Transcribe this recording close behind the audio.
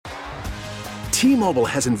T-Mobile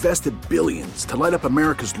has invested billions to light up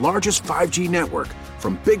America's largest 5G network,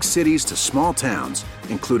 from big cities to small towns,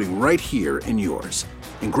 including right here in yours.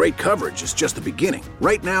 And great coverage is just the beginning.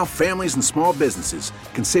 Right now, families and small businesses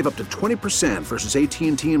can save up to 20% versus AT&T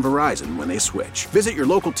and Verizon when they switch. Visit your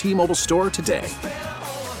local T-Mobile store today.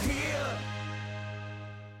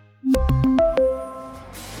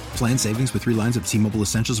 Plan savings with 3 lines of T-Mobile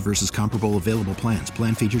Essentials versus comparable available plans.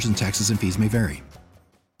 Plan features and taxes and fees may vary.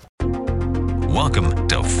 Welcome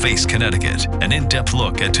to Face Connecticut, an in-depth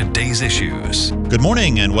look at today's issues. Good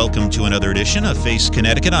morning and welcome to another edition of Face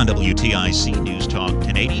Connecticut on WTIC News Talk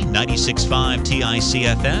 1080, 96.5 TIC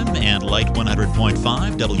FM, and Light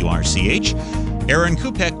 100.5 WRCH. Aaron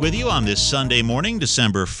Kupek with you on this Sunday morning,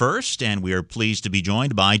 December 1st, and we are pleased to be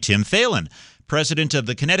joined by Tim Phelan, president of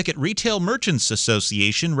the Connecticut Retail Merchants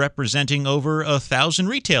Association, representing over 1,000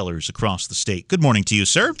 retailers across the state. Good morning to you,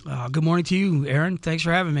 sir. Good morning to you, Aaron. Thanks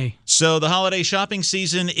for having me. So the holiday shopping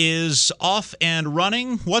season is off and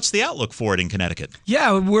running. What's the outlook for it in Connecticut?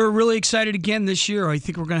 Yeah, we're really excited again this year. I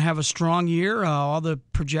think we're going to have a strong year. All the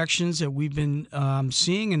projections that we've been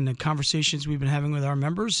seeing and the conversations we've been having with our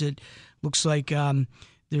members, it looks like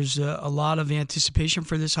there's a lot of anticipation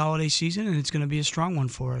for this holiday season, and it's going to be a strong one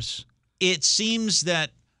for us. It seems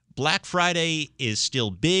that Black Friday is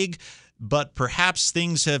still big, but perhaps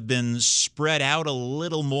things have been spread out a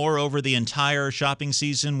little more over the entire shopping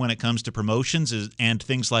season when it comes to promotions and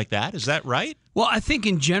things like that. Is that right? Well, I think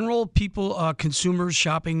in general, consumers'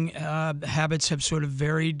 shopping habits have sort of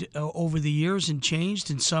varied over the years and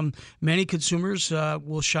changed. And many consumers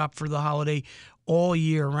will shop for the holiday all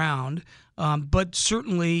year round. But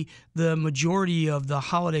certainly the majority of the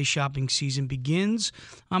holiday shopping season begins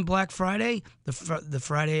on Black Friday, the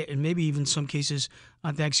Friday, and maybe even some cases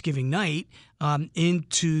on Thanksgiving night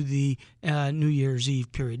into the New Year's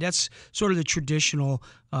Eve period. That's sort of the traditional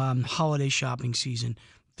holiday shopping season.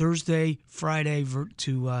 Thursday, Friday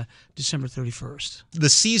to December 31st. The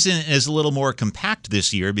season is a little more compact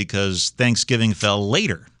this year because Thanksgiving fell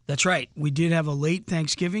later. That's right. We did have a late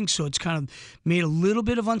Thanksgiving, so it's kind of made a little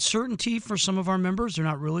bit of uncertainty for some of our members. They're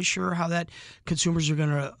not really sure how that consumers are going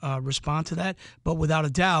to respond to that. But without a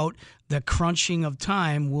doubt, the crunching of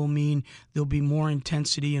time will mean there'll be more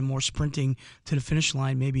intensity and more sprinting to the finish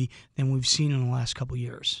line maybe than we've seen in the last couple of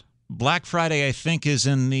years. Black Friday, I think, is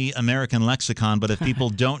in the American lexicon, but if people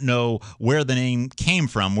don't know where the name came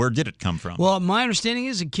from, where did it come from? Well, my understanding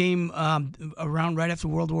is it came around right after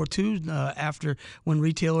World War II, after when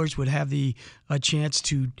retailers would have the chance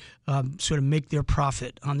to sort of make their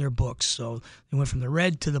profit on their books. So they went from the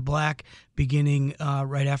red to the black beginning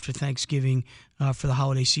right after Thanksgiving for the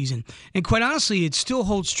holiday season. And quite honestly, it still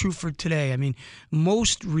holds true for today. I mean,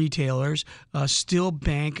 most retailers still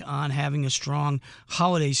bank on having a strong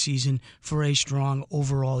holiday season for a strong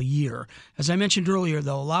overall year. As I mentioned earlier,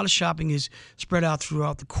 though, a lot of shopping is spread out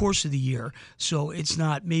throughout the course of the year. So it's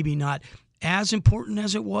maybe not as important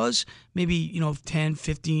as it was maybe 10,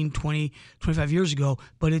 15, 20, 25 years ago,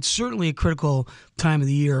 but it's certainly a critical time of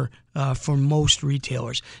the year for most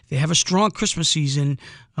retailers. If they have a strong Christmas season,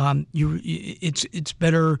 it's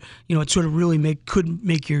better, it sort of really could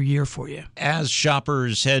make your year for you. As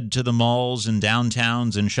shoppers head to the malls and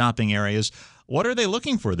downtowns and shopping areas, what are they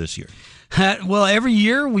looking for this year? Well, every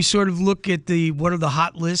year we sort of look at what are the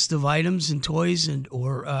hot list of items and toys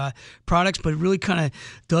or products, but it really kind of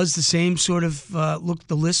does the same sort of look.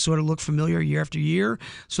 The lists sort of look familiar year after year.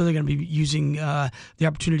 So they're going to be using the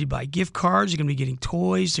opportunity to buy gift cards. They're going to be getting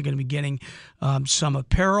toys. They're going to be getting some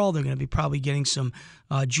apparel. They're going to be probably getting some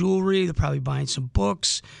jewelry. They're probably buying some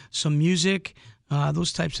books, some music.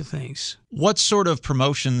 Those types of things. What sort of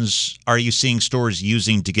promotions are you seeing stores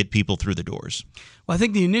using to get people through the doors? Well, I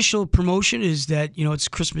think the initial promotion is that, it's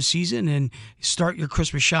Christmas season and start your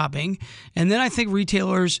Christmas shopping. And then I think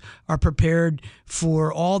retailers are prepared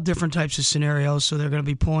for all different types of scenarios. So they're going to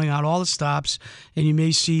be pulling out all the stops, and you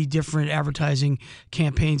may see different advertising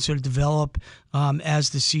campaigns sort of develop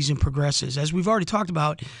as the season progresses. As we've already talked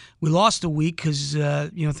about, we lost a week because,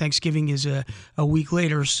 Thanksgiving is a week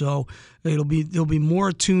later. So they'll be more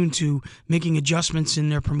attuned to making adjustments in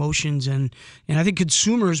their promotions, and I think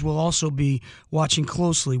consumers will also be watching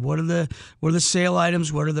closely. What are the sale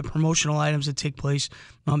items? What are the promotional items that take place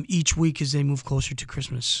each week as they move closer to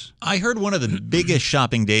Christmas? I heard one of the biggest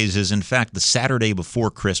shopping days is, in fact, the Saturday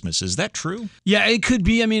before Christmas. Is that true? Yeah, it could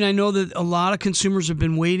be. I mean, I know that a lot of consumers have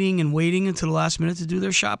been waiting until the last minute to do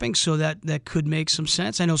their shopping, so that could make some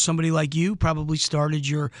sense. I know somebody like you probably started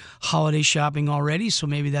your holiday shopping already, so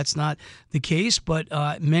maybe that's not the case, but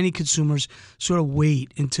many consumers consumers sort of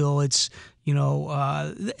wait until it's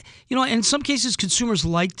in some cases consumers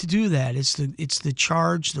like to do that. It's the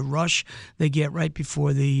charge, the rush they get right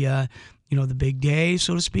before the the big day,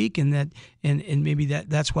 so to speak, and maybe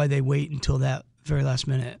that's why they wait until that very last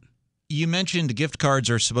minute. You mentioned gift cards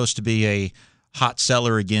are supposed to be a hot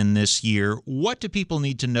seller again this year. What do people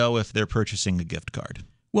need to know if they're purchasing a gift card?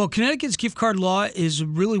 Well, Connecticut's gift card law is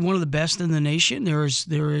really one of the best in the nation. There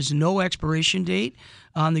is no expiration date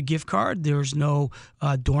on the gift card. There's no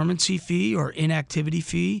dormancy fee or inactivity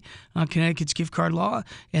fee on Connecticut's gift card law.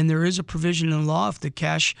 And there is a provision in law if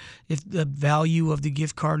the value of the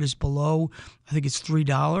gift card is below, I think it's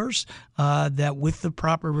 $3, that with the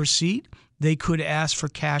proper receipt, they could ask for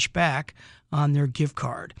cash back on their gift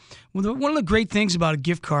card. Well, one of the great things about a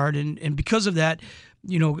gift card, and because of that,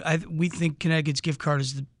 we think Connecticut's gift card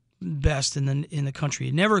is the best in the country.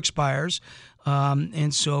 It never expires,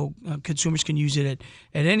 and so consumers can use it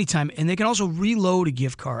at any time. And they can also reload a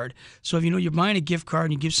gift card. So if you're buying a gift card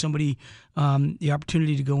and you give somebody the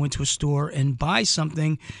opportunity to go into a store and buy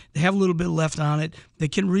something, they have a little bit left on it, they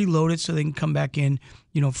can reload it so they can come back in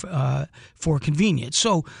for convenience.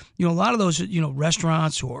 So, a lot of those,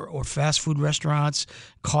 restaurants or fast food restaurants,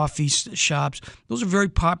 coffee shops, those are very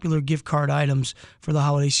popular gift card items for the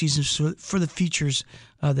holiday season for the features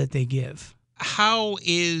that they give. How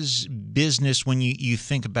is business when you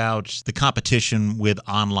think about the competition with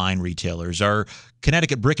online retailers? Are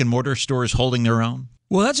Connecticut brick and mortar stores holding their own?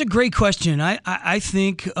 Well, that's a great question. I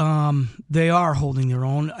think they are holding their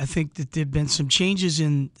own. I think that there have been some changes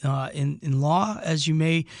in law, as you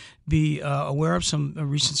may be aware of, some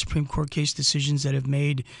recent Supreme Court case decisions that have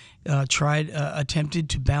attempted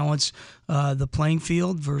to balance the playing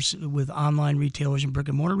field with online retailers and brick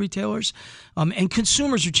and mortar retailers, and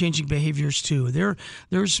consumers are changing behaviors too.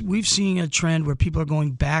 We've seen a trend where people are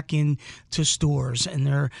going back into stores, and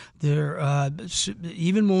they're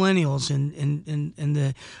even millennials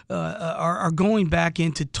and are going back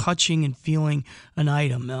into touching and feeling an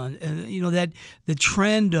item. That the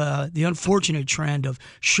trend, the unfortunate trend of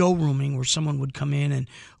showrooming, where someone would come in and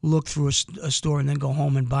look through a store and then go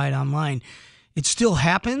home and buy it online. It still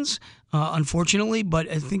happens, unfortunately, but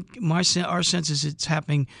I think our sense is it's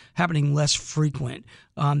happening less frequent.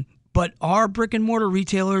 But are brick and mortar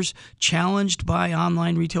retailers challenged by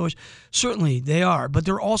online retailers? Certainly they are, but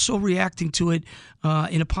they're also reacting to it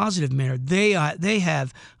in a positive manner. They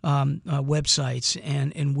have websites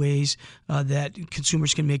and ways that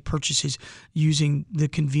consumers can make purchases using the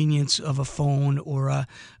convenience of a phone or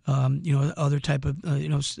other type of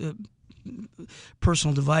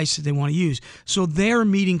personal device that they want to use. So they're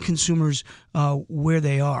meeting consumers where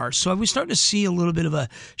they are. So we start to see a little bit of a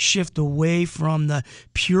shift away from the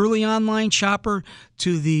purely online shopper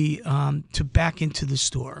to back into the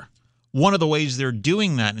store. One of the ways they're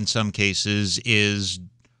doing that in some cases is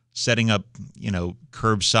setting up,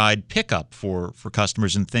 curbside pickup for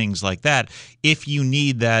customers and things like that, if you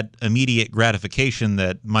need that immediate gratification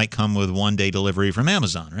that might come with one-day delivery from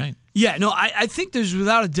Amazon, right? Yeah, no, I think there's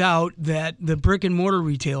without a doubt that the brick and mortar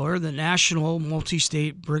retailer, the national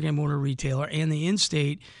multi-state brick and mortar retailer, and the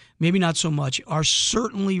in-state, maybe not so much, are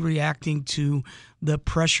certainly reacting to the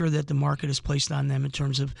pressure that the market has placed on them in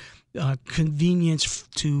terms of convenience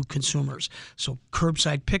to consumers. So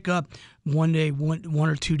curbside pickup, one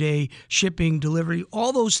or 2 day shipping, delivery,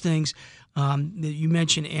 all those things that you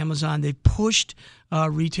mentioned. Amazon, they've pushed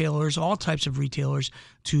retailers, all types of retailers,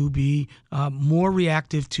 to be more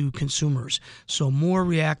reactive to consumers. So more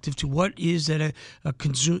reactive to what is that a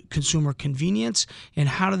consumer convenience, and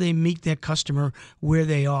how do they meet that customer where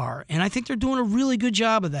they are. And I think they're doing a really good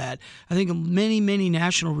job of that. I think many, many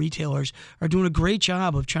national retailers are doing a great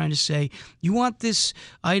job of trying to say, you want this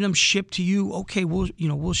item shipped to you? Okay,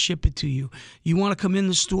 we'll ship it to you. You want to come in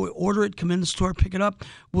the store, order it, come in the store, pick it up?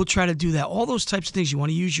 We'll try to do that. All those types of things. You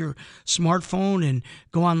want to use your smartphone and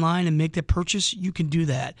go online and make that purchase? You can do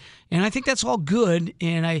that. And I think that's all good.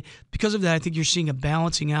 And because of that, I think you're seeing a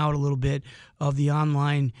balancing out a little bit of the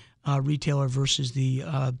online retailer versus the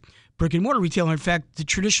brick and mortar retailer. In fact, the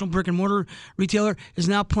traditional brick and mortar retailer is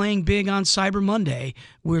now playing big on Cyber Monday,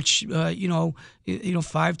 which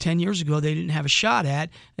 5-10 years ago they didn't have a shot at,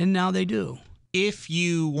 and now they do. If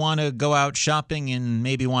you want to go out shopping and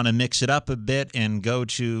maybe want to mix it up a bit and go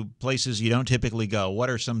to places you don't typically go, what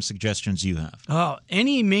are some suggestions you have? Oh,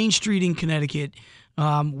 any main street in Connecticut,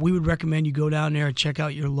 we would recommend you go down there and check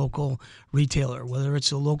out your local retailer, whether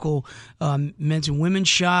it's a local men's and women's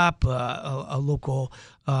shop, a local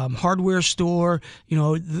hardware store.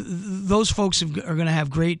 Those folks are going to have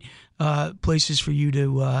great places for you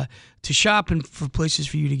to shop and for places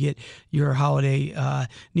for you to get your holiday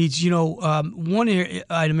needs. One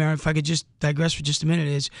item, Aaron, if I could just digress for just a minute,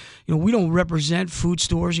 is we don't represent food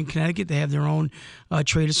stores in Connecticut. They have their own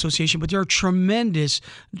trade association, but there are tremendous,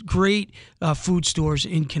 great food stores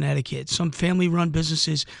in Connecticut. Some family-run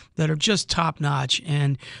businesses that are just top-notch,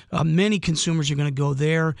 and many consumers are going to go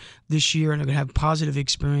there this year and they're going to have positive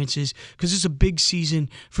experiences because it's a big season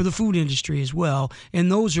for the food industry as well,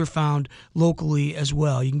 and those are found locally as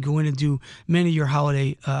well. You can go in and do many of your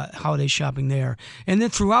holiday shopping there. And then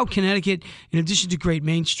throughout Connecticut, in addition to great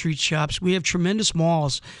Main Street shops, we have tremendous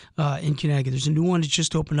malls in Connecticut. There's a new one that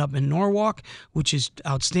just opened up in Norwalk, which is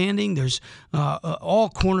outstanding. There's all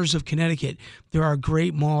corners of Connecticut. There are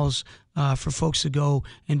great malls for folks to go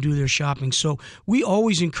and do their shopping. So we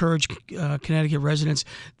always encourage Connecticut residents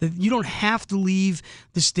that you don't have to leave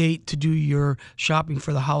the state to do your shopping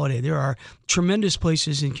for the holiday. There are tremendous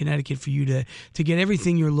places in Connecticut for you to get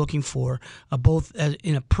everything you're looking for, both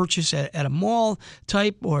in a purchase at a mall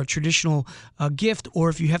type or a traditional gift, or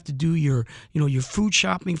if you have to do your food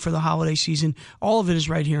shopping for the holiday season. All of it is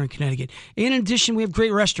right here in Connecticut. In addition, we have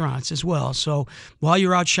great restaurants as well. So while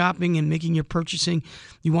you're out shopping and making your purchasing,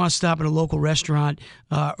 you want to stop at a local restaurant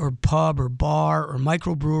or pub or bar or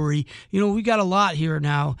microbrewery. We got a lot here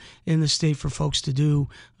now in the state for folks to do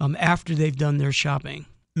after they've done their shopping.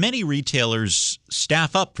 Many retailers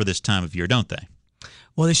staff up for this time of year, don't they?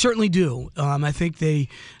 Well, they certainly do. I think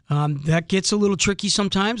that gets a little tricky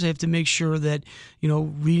sometimes. They have to make sure that,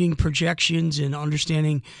 reading projections and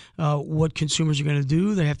understanding what consumers are going to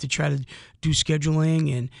do. They have to try to do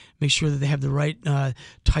scheduling and make sure that they have the right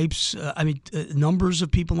numbers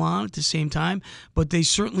of people on at the same time. But they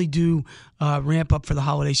certainly do ramp up for the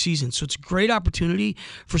holiday season. So it's a great opportunity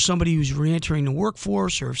for somebody who's reentering the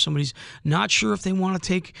workforce, or if somebody's not sure if they want to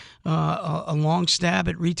take a long stab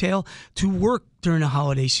at retail, to work during the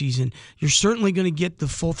holiday season. You're certainly going to get the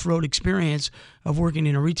full-throat experience of working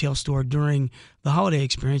in a retail store during the holiday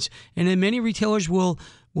experience. And then many retailers will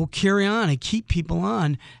carry on and keep people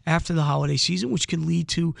on after the holiday season, which can lead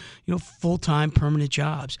to full-time permanent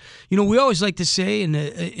jobs. We always like to say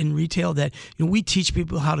in retail that we teach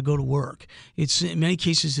people how to go to work. It's in many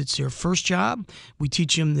cases it's their first job. We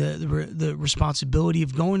teach them the responsibility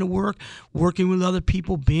of going to work, working with other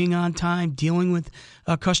people, being on time, dealing with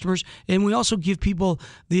customers, and we also give people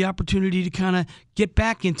the opportunity to kind of get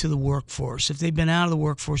back into the workforce if they've been out of the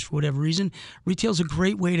workforce for whatever reason. Retail is a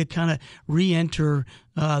great way to kind of re-enter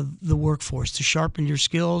the workforce, to sharpen your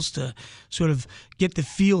skills, to sort of get the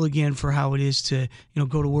feel again for how it is to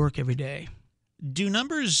go to work every day. Do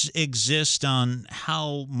numbers exist on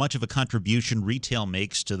how much of a contribution retail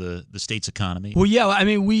makes to the state's economy? Well, yeah. I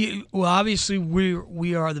mean, obviously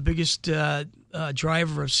we are the biggest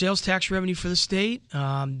driver of sales tax revenue for the state.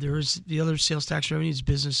 There is the other sales tax revenue is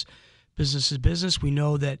business is business. We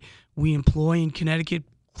know that we employ in Connecticut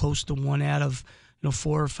close to 1 out of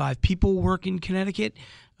 4 or 5 people work in Connecticut.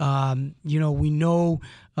 We know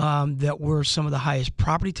that we're some of the highest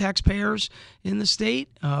property taxpayers in the state.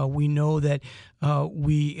 We know that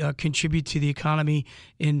we contribute to the economy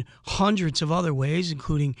in hundreds of other ways,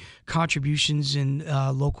 including contributions in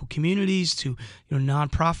local communities, to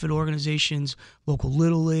nonprofit organizations, local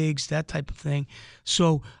little leagues, that type of thing.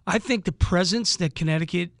 So I think the presence that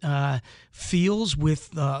Connecticut feels with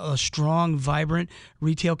a strong, vibrant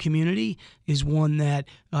retail community is one that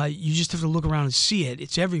you just have to look around and see it.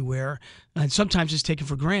 It's everywhere, and sometimes it's taken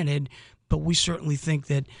for granted. But we certainly think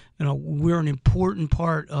that we're an important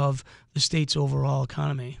part of the state's overall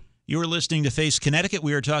economy. You're listening to Face Connecticut.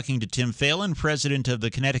 We are talking to Tim Phelan, president of the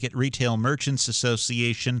Connecticut Retail Merchants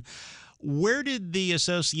Association. Where did the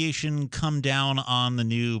association come down on the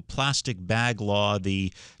new plastic bag law,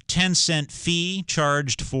 the 10-cent fee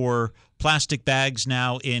charged for plastic bags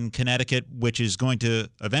now in Connecticut, which is going to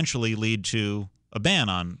eventually lead to a ban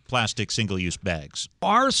on plastic single-use bags?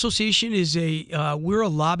 Our association is we're a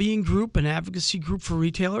lobbying group, an advocacy group for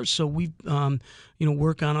retailers. So we,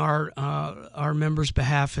 work on our members'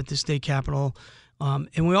 behalf at the state capitol,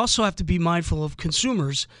 and we also have to be mindful of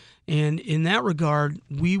consumers. And in that regard,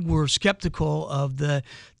 we were skeptical of the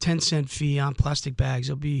 10-cent fee on plastic bags.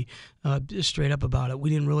 I'll be straight up about it.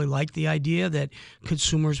 We didn't really like the idea that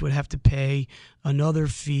consumers would have to pay another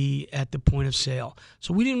fee at the point of sale.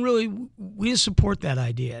 So we didn't support that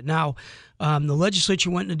idea. Now, the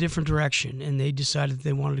legislature went in a different direction, and they decided that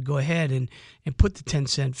they wanted to go ahead and put the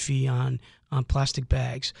 10-cent fee on on plastic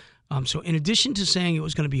bags. So in addition to saying it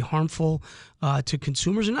was going to be harmful to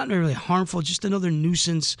consumers, and not really harmful, just another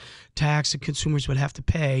nuisance tax that consumers would have to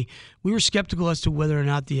pay, we were skeptical as to whether or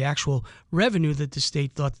not the actual revenue that the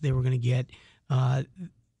state thought that they were going to get,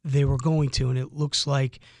 they were going to. And it looks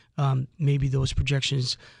like maybe those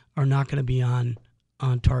projections are not going to be on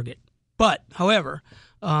target. But, however,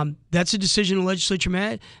 that's a decision the legislature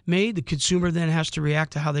made. The consumer then has to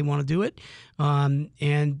react to how they want to do it.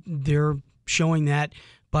 And they're showing that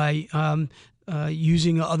by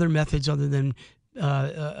using other methods other than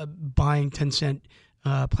buying 10-cent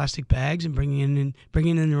plastic bags and bringing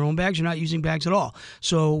in their own bags. You're not using bags at all.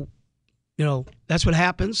 So, that's what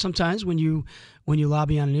happens sometimes when you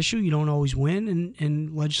lobby on an issue. You don't always win,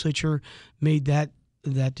 and legislature made that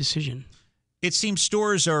decision. It seems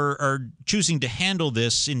stores are choosing to handle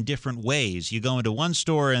this in different ways. You go into one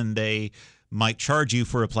store and they might charge you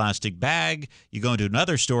for a plastic bag. You go into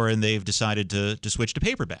another store and they've decided to switch to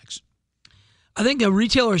paper bags. I think the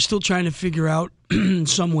retailer is still trying to figure out in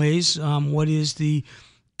some ways what is the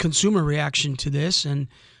consumer reaction to this. And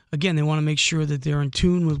again, they want to make sure that they're in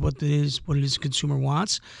tune with what it is the consumer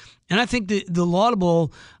wants. And I think the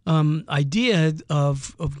laudable idea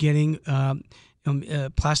of getting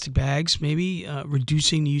plastic bags, maybe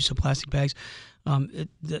reducing the use of plastic bags,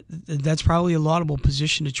 that's probably a laudable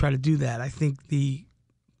position to try to do that. I think the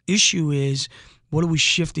issue is, what are we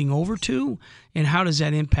shifting over to, and how does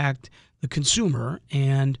that impact the consumer?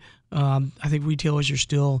 And I think retailers are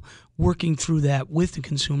still working through that with the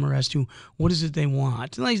consumer as to what is it they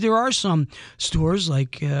want. Like, there are some stores,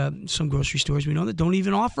 like some grocery stores we know, that don't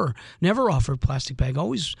even never offer plastic bag,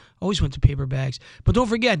 always went to paper bags. But don't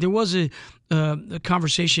forget, there was a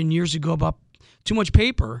conversation years ago about too much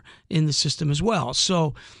paper in the system as well.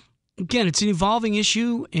 So again, it's an evolving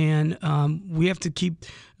issue, and we have to keep,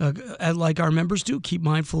 like our members do, keep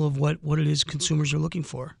mindful of what it is consumers are looking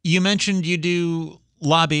for. You mentioned you do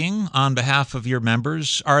lobbying on behalf of your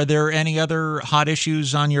members. Are there any other hot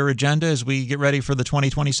issues on your agenda as we get ready for the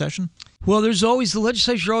 2020 session? Well, the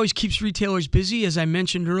legislature always keeps retailers busy. As I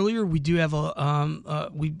mentioned earlier, we do have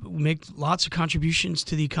we make lots of contributions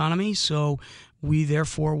to the economy, so we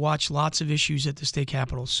therefore watch lots of issues at the state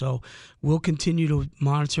capitol. So we'll continue to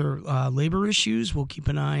monitor labor issues. We'll keep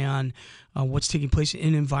an eye on what's taking place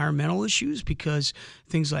in environmental issues, because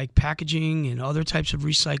things like packaging and other types of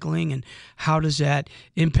recycling, and how does that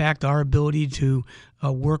impact our ability to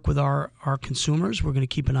work with our consumers. We're going to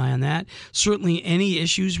keep an eye on that. Certainly any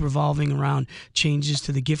issues revolving around changes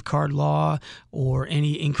to the gift card law, or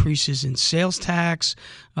any increases in sales tax,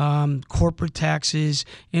 corporate taxes,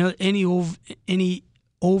 any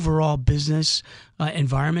overall business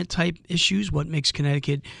environment type issues, what makes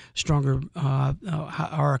Connecticut stronger,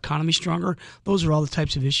 our economy stronger. Those are all the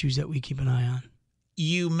types of issues that we keep an eye on.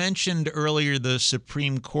 You mentioned earlier the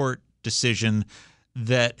Supreme Court decision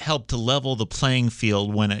that helped to level the playing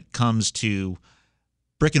field when it comes to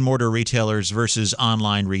brick and mortar retailers versus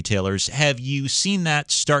online retailers. Have you seen that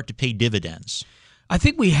start to pay dividends? I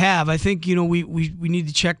think we have. I think, we need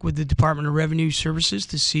to check with the Department of Revenue Services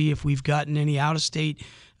to see if we've gotten any out-of-state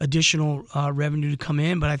additional revenue to come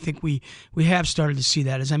in, but I think we have started to see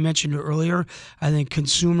that. As I mentioned earlier, I think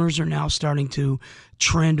consumers are now starting to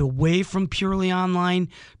trend away from purely online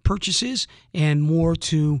purchases and more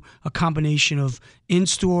to a combination of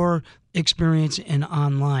in-store experience and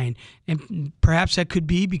online. And perhaps that could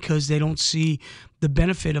be because they don't see the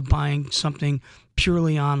benefit of buying something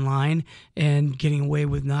purely online and getting away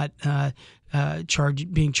with not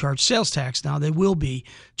being charged sales tax. Now they will be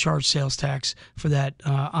charged sales tax for that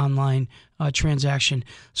online transaction.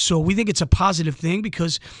 So we think it's a positive thing,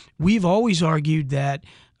 because we've always argued that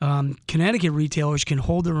Connecticut retailers can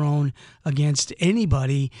hold their own against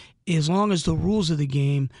anybody as long as the rules of the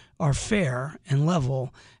game are fair and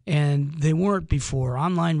level, and they weren't before.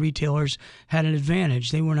 Online retailers had an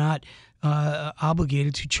advantage. They were not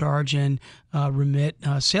obligated to charge and remit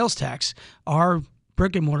sales tax. Our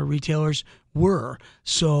brick and mortar retailers were.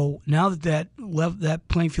 So now that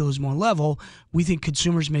playing field is more level, we think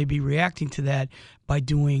consumers may be reacting to that by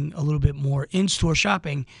doing a little bit more in-store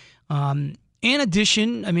shopping. In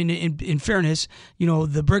addition, I mean, in fairness,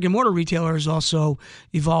 the brick and mortar retailer is also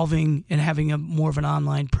evolving and having more of an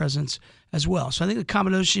online presence as well. So I think the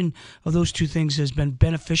combination of those two things has been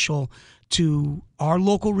beneficial to our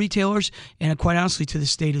local retailers and, quite honestly, to the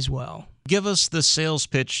state as well. Give us the sales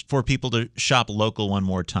pitch for people to shop local one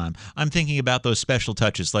more time. I'm thinking about those special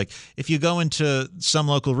touches. Like if you go into some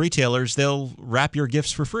local retailers, they'll wrap your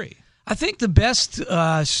gifts for free. I think the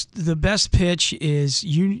best pitch is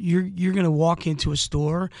you're going to walk into a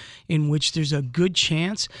store in which there's a good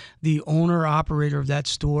chance the owner operator of that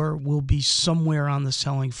store will be somewhere on the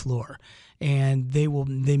selling floor. And they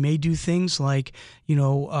may do things like,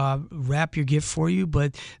 wrap your gift for you,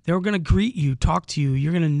 but they're going to greet you, talk to you.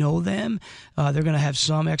 You're going to know them. They're going to have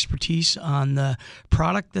some expertise on the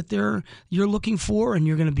product that you're looking for, and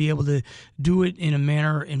you're going to be able to do it in a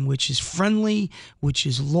manner in which is friendly, which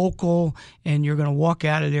is local, and you're going to walk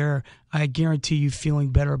out of there, I guarantee you, feeling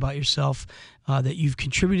better about yourself, that you've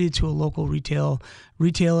contributed to a local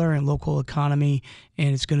retailer and local economy,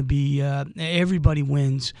 and it's going to be everybody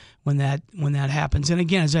wins when that happens. And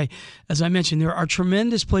again, as I mentioned, there are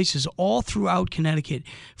tremendous places all throughout Connecticut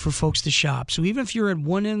for folks to shop. So even if you're at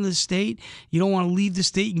one end of the state, you don't want to leave the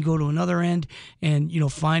state, you can go to another end and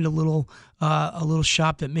find a little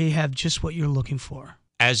shop that may have just what you're looking for.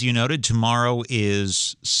 As you noted, tomorrow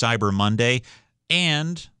is Cyber Monday,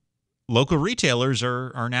 and local retailers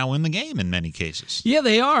are now in the game in many cases. Yeah,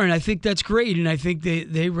 they are, and I think that's great. And I think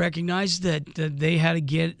they recognize that they had to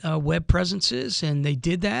get web presences, and they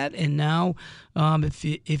did that. And now,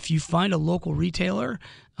 if you find a local retailer,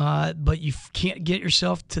 but you can't get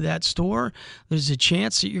yourself to that store, there's a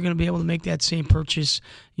chance that you're going to be able to make that same purchase,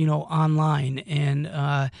 online, and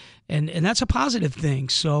that's a positive thing.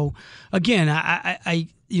 So, again, I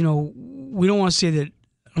we don't want to say that.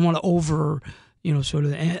 I don't want to over. Sort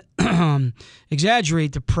of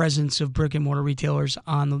exaggerate the presence of brick and mortar retailers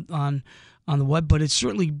on the web, but it's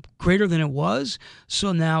certainly greater than it was.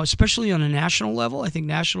 So now, especially on a national level, I think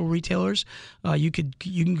national retailers, you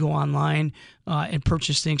can go online and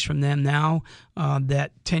purchase things from them now that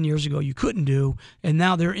 10 years ago you couldn't do, and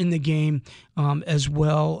now they're in the game as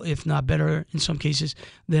well, if not better in some cases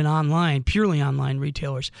than purely online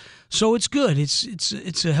retailers. So it's good.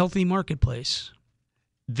 It's a healthy marketplace.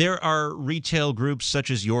 There are retail groups such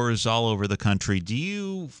as yours all over the country. Do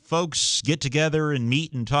you folks get together and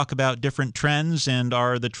meet and talk about different trends? And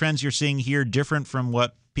are the trends you're seeing here different from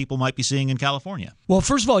what people might be seeing in California? Well,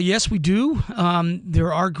 first of all, yes, we do.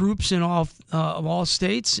 There are groups in all of all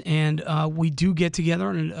states, and we do get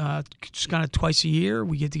together just kind of twice a year.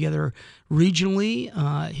 We get together regionally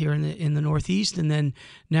here in the Northeast, and then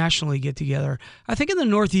nationally get together. I think in the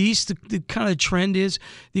Northeast, the kind of trend is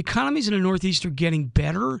the economies in the Northeast are getting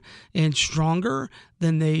better and stronger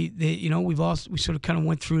than we sort of kind of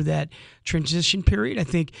went through that transition period. I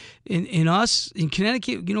think in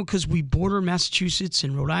Connecticut, because we border Massachusetts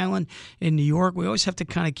and Rhode Island and New York, we always have to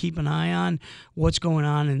kind of keep an eye on what's going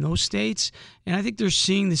on in those states. And I think they're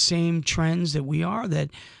seeing the same trends that we are,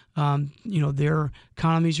 that their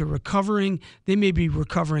economies are recovering. They may be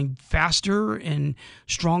recovering faster and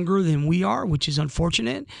stronger than we are, which is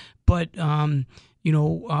unfortunate. But,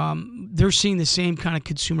 they're seeing the same kind of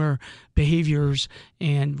consumer behaviors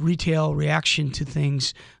and retail reaction to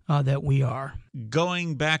things that we are.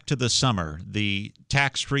 Going back to the summer, the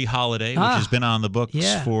tax-free holiday, which has been on the books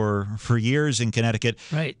for years in Connecticut,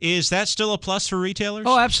 right? Is that still a plus for retailers?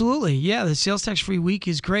 Oh, absolutely. Yeah, the sales tax-free week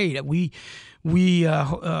is great. We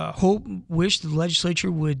wish the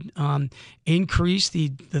legislature would increase the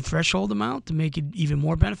threshold amount to make it even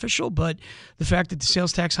more beneficial. But the fact that the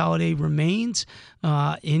sales tax holiday remains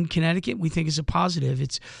in Connecticut, we think is a positive.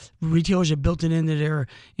 Retailers have built it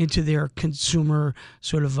into their consumer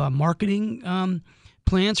sort of marketing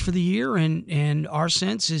plans for the year, and our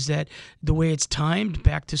sense is that the way it's timed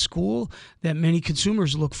back to school, that many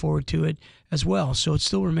consumers look forward to it as well. So it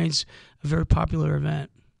still remains a very popular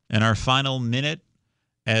event. And our final minute,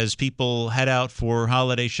 as people head out for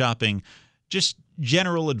holiday shopping, just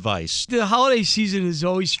general advice. The holiday season is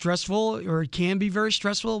always stressful, or it can be very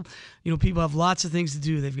stressful. People have lots of things to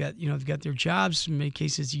do. They've got their jobs, in many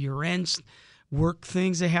cases year ends, work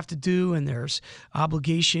things they have to do, and there's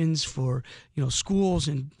obligations for schools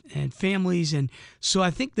and families. And so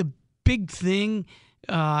I think the big thing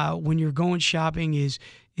when you're going shopping is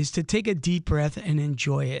to take a deep breath and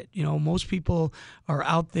enjoy it. Most people are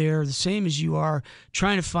out there the same as you are,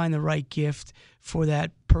 trying to find the right gift for that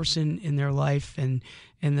person in their life. And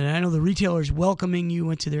then I know the retailer is welcoming you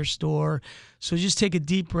into their store. So just take a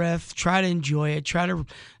deep breath, try to enjoy it, try to,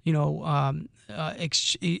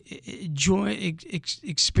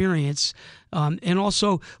 experience, and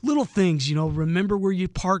also little things. Remember where you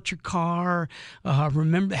parked your car.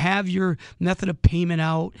 Have your method of payment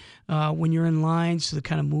out when you're in line, so to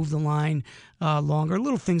kind of move the line longer.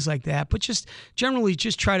 Little things like that. But just generally,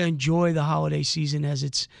 just try to enjoy the holiday season as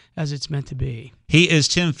it's meant to be. He is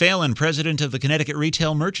Tim Phelan, president of the Connecticut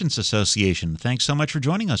Retail Merchants Association. Thanks so much for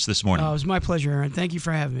joining us this morning. It was my pleasure, Aaron. Thank you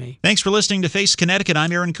for having me. Thanks for listening to Face Connecticut.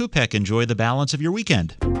 I'm Aaron Kupek. Enjoy the balance of your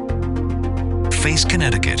weekend. Face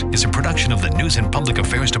Connecticut is a production of the News and Public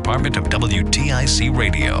Affairs Department of WTIC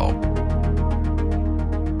Radio.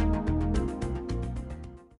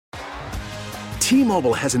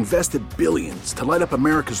 T-Mobile has invested billions to light up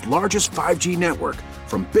America's largest 5G network,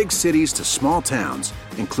 from big cities to small towns,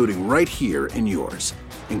 including right here in yours.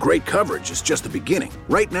 And great coverage is just the beginning.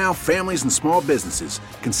 Right now, families and small businesses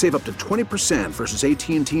can save up to 20% versus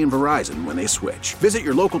AT&T and Verizon when they switch. Visit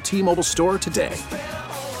your local T-Mobile store today.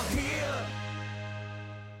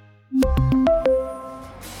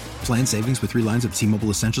 Plan savings with 3 lines of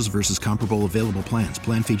T-Mobile Essentials versus comparable available plans.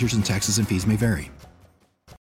 Plan features and taxes and fees may vary.